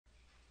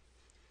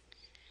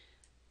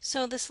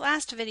So this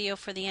last video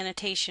for the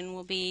annotation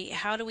will be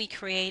how do we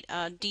create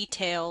a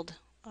detailed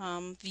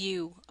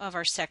view of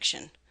our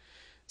section.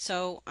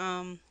 So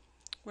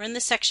we're in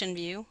the section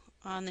view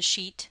on the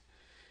sheet,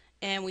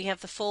 and we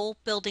have the full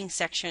building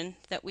section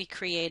that we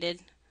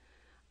created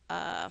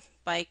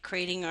by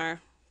creating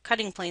our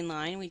cutting plane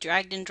line. We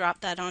dragged and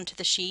dropped that onto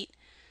the sheet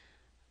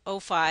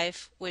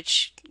 05,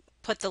 which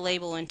put the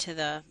label into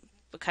the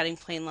cutting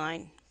plane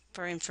line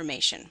for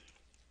information.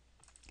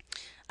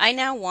 I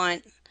now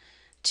want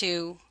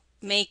to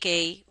make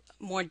a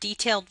more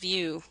detailed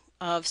view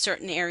of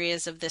certain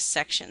areas of this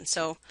section.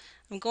 So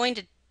I'm going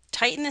to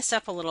tighten this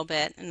up a little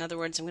bit. In other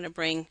words, I'm going to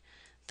bring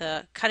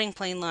the cutting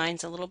plane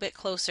lines a little bit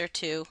closer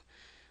to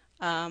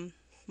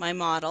my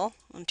model.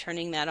 I'm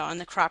turning that on,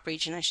 the crop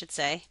region I should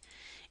say.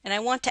 And I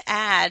want to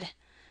add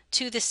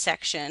to this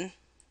section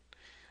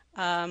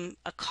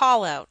a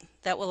call out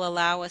that will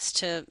allow us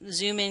to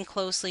zoom in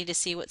closely to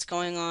see what's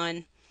going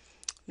on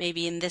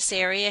maybe in this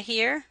area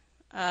here.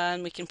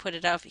 And we can put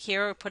it up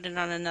here or put it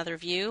on another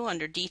view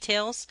under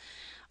details.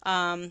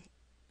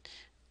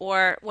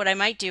 Or what I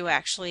might do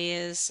actually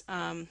is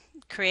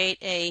create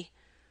a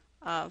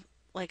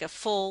like a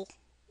full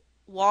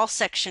wall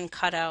section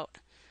cutout,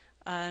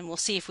 and we'll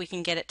see if we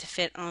can get it to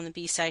fit on the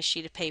B-size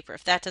sheet of paper.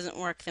 If that doesn't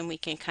work, then we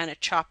can kind of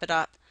chop it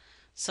up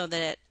so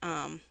that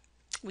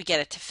we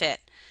get it to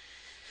fit.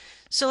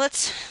 So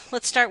let's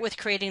start with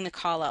creating the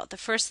call out. The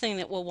first thing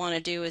that we'll want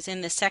to do is in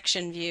the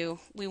section view,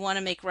 we want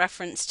to make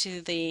reference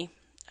to the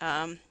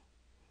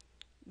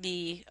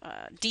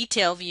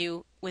detail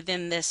view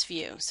within this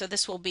view. So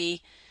this will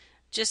be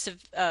just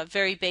a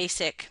very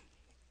basic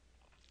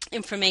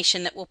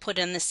information that we'll put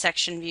in this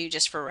section view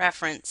just for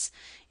reference.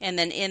 And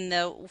then in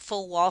the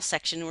full wall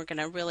section, we're going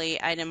to really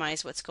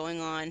itemize what's going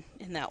on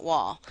in that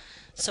wall.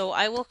 So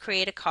I will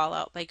create a call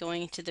out by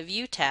going to the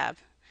View tab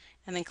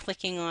and then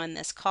clicking on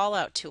this call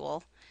out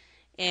tool.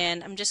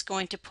 And I'm just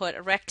going to put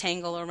a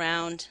rectangle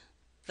around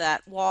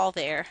that wall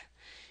there,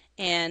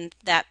 and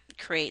that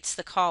creates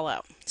the call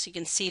out. So you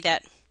can see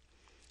that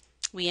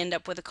we end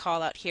up with a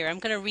call out here. I'm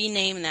going to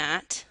rename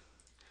that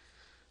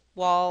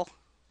wall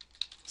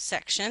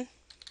section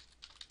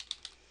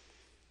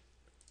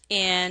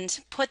and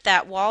put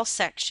that wall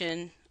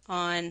section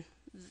on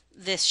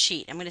this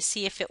sheet. I'm going to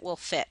see if it will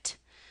fit.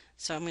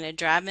 So I'm going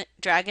to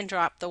drag and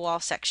drop the wall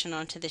section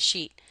onto the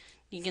sheet.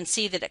 You can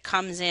see that it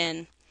comes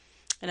in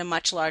a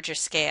much larger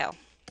scale.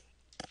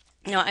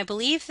 Now I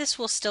believe this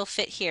will still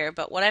fit here,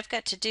 but what I've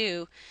got to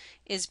do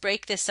is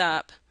break this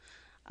up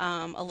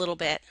a little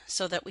bit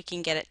so that we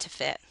can get it to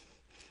fit.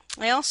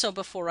 I also,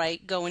 before I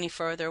go any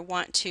further,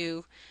 want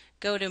to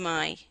go to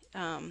my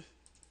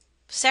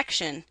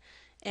section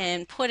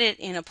and put it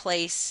in a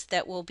place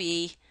that will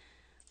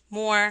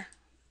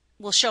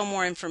show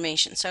more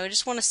information. So I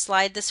just want to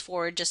slide this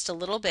forward just a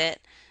little bit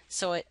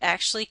so it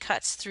actually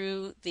cuts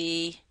through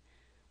the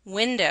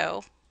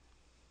window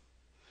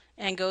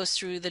and goes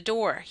through the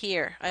door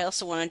here. I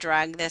also want to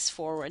drag this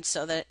forward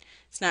so that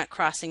it's not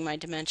crossing my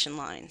dimension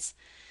lines.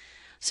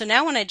 So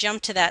now when I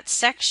jump to that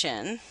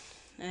section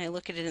and I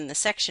look at it in the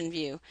section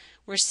view,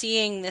 we're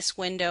seeing this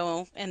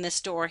window and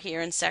this door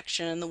here in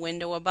section and the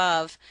window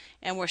above,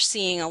 and we're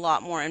seeing a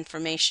lot more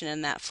information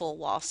in that full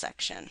wall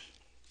section.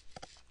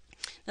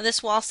 Now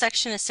this wall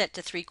section is set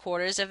to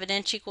 3/4 of an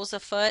inch equals a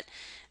foot.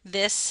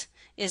 This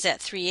is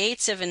at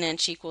 3/8 of an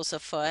inch equals a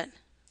foot.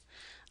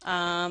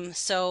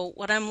 So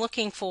what I'm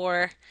looking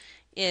for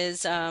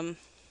is a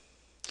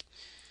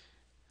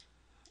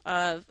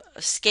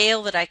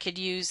scale that I could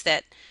use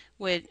that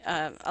would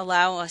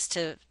allow us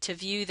to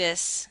view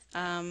this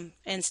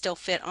and still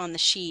fit on the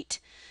sheet.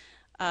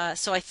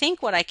 So I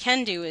think what I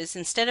can do is,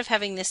 instead of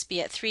having this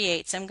be at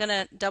 3/8, I'm going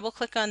to double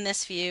click on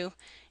this view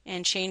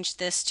and change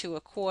this to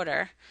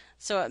 1/4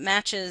 so it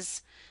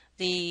matches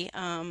the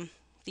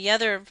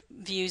other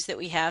views that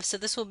we have. So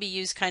this will be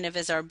used kind of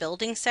as our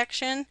building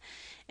section,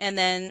 and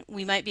then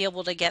we might be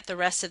able to get the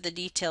rest of the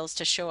details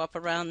to show up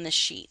around this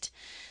sheet.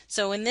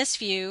 So in this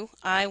view,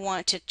 I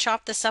want to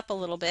chop this up a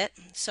little bit,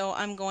 so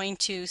I'm going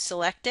to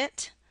select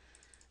it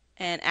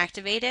and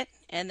activate it,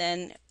 and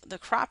then the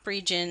crop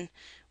region,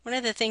 one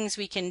of the things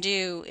we can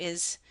do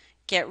is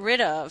get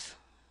rid of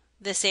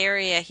this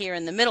area here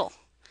in the middle,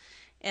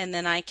 and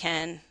then I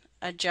can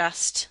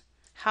adjust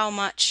how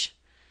much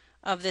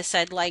of this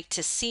I'd like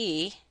to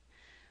see.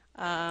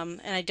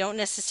 And I don't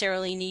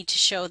necessarily need to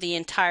show the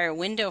entire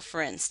window,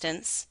 for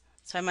instance.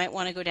 So I might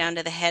want to go down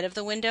to the head of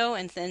the window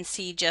and then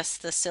see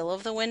just the sill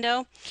of the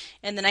window.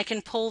 And then I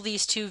can pull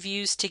these two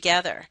views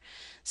together.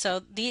 So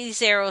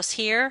these arrows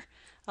here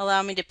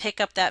allow me to pick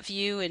up that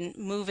view and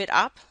move it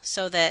up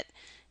so that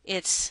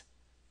it's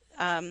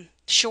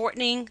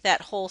shortening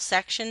that whole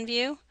section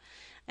view.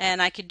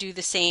 And I could do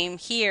the same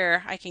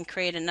here. I can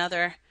create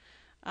another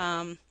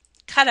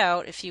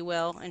cutout, if you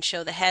will, and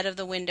show the head of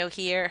the window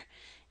here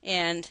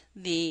and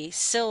the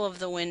sill of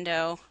the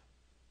window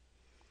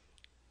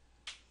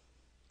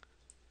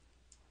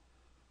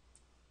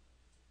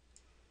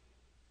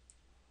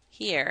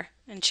here,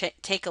 and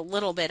take a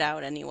little bit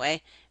out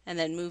anyway, and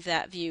then move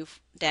that view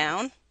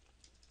down.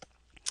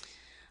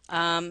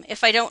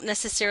 If I don't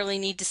necessarily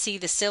need to see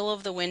the sill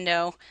of the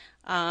window,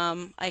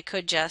 I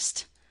could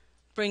just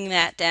bring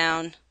that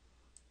down.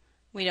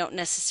 We don't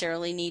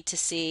necessarily need to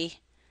see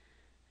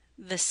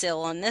the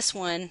sill on this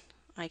one.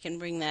 I can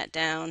bring that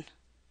down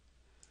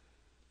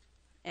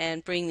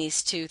and bring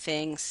these two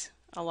things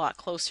a lot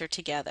closer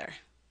together.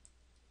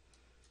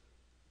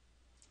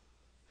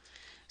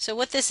 So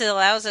what this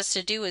allows us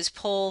to do is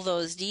pull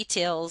those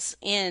details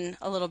in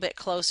a little bit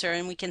closer,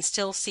 and we can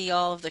still see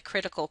all of the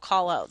critical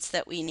callouts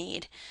that we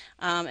need,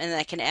 and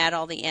I can add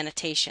all the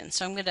annotation.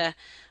 So I'm going to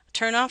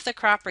turn off the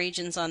crop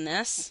regions on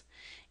this,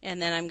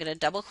 and then I'm going to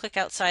double click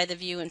outside the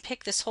view and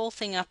pick this whole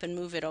thing up and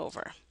move it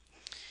over.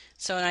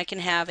 So I can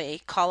have a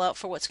call out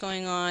for what's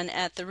going on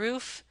at the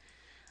roof,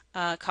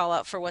 call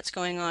out for what's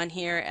going on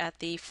here at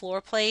the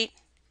floor plate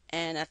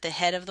and at the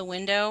head of the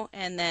window,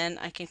 and then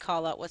I can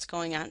call out what's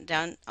going on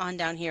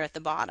down here at the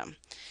bottom.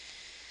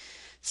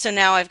 So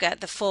now I've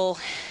got the full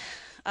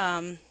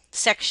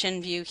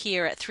section view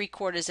here at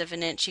 3/4 of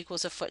an inch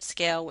equals a foot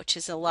scale, which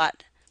is a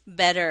lot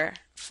better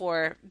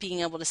for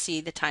being able to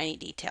see the tiny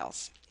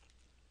details.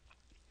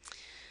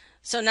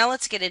 So now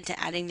let's get into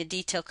adding the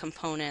detail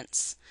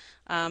components.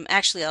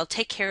 Actually, I'll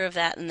take care of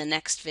that in the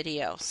next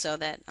video so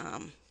that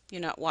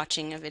you're not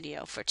watching a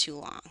video for too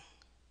long.